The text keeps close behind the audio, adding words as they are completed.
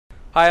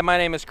Hi, my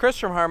name is Chris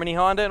from Harmony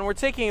Honda, and we're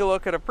taking a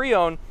look at a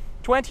pre-owned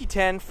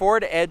 2010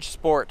 Ford Edge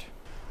Sport.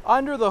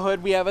 Under the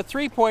hood, we have a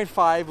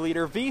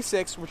 3.5-liter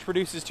V6 which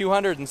produces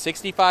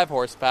 265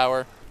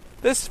 horsepower.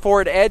 This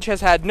Ford Edge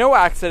has had no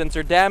accidents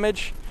or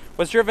damage,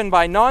 was driven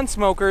by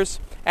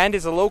non-smokers, and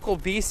is a local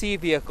BC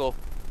vehicle.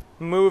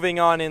 Moving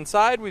on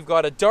inside, we've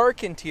got a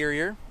dark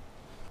interior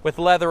with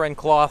leather and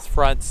cloth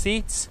front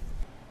seats,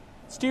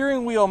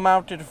 steering wheel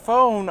mounted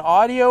phone,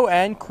 audio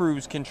and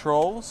cruise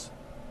controls,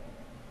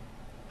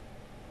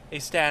 a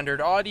standard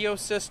audio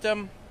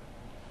system,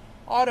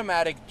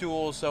 automatic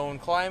dual zone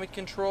climate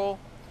control,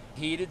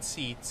 heated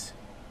seats,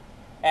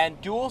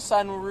 and dual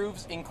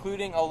sunroofs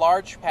including a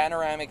large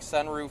panoramic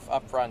sunroof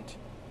up front.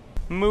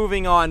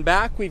 Moving on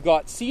back, we've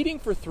got seating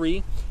for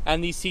 3,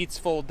 and these seats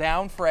fold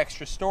down for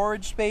extra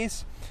storage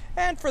space.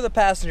 And for the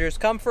passenger's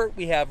comfort,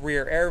 we have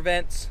rear air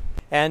vents.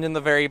 And in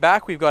the very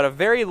back, we've got a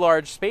very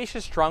large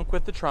spacious trunk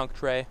with the trunk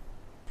tray.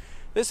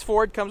 This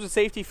Ford comes with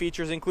safety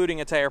features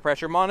including a tire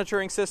pressure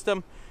monitoring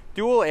system,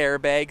 dual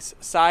airbags,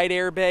 side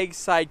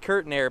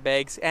curtain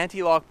airbags,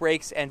 anti-lock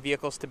brakes, and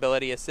vehicle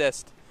stability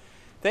assist.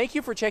 Thank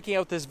you for checking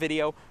out this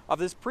video of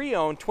this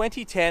pre-owned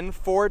 2010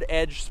 Ford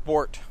Edge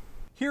Sport.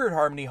 Here at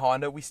Harmony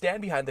Honda, we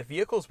stand behind the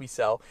vehicles we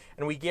sell,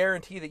 and we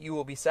guarantee that you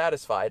will be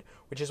satisfied,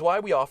 which is why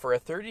we offer a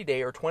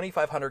 30-day or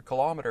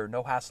 2,500-kilometer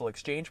no-hassle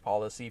exchange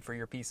policy for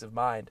your peace of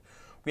mind.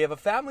 We have a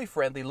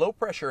family-friendly,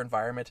 low-pressure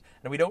environment,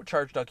 and we don't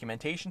charge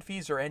documentation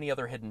fees or any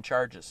other hidden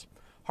charges.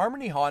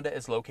 Harmony Honda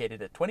is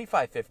located at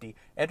 2550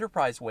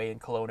 Enterprise Way in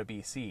Kelowna,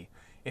 BC.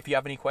 If you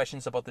have any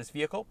questions about this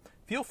vehicle,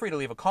 feel free to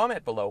leave a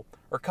comment below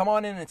or come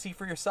on in and see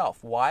for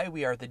yourself why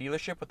we are the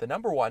dealership with the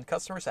 #1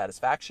 customer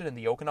satisfaction in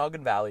the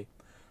Okanagan Valley.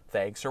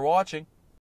 Thanks for watching.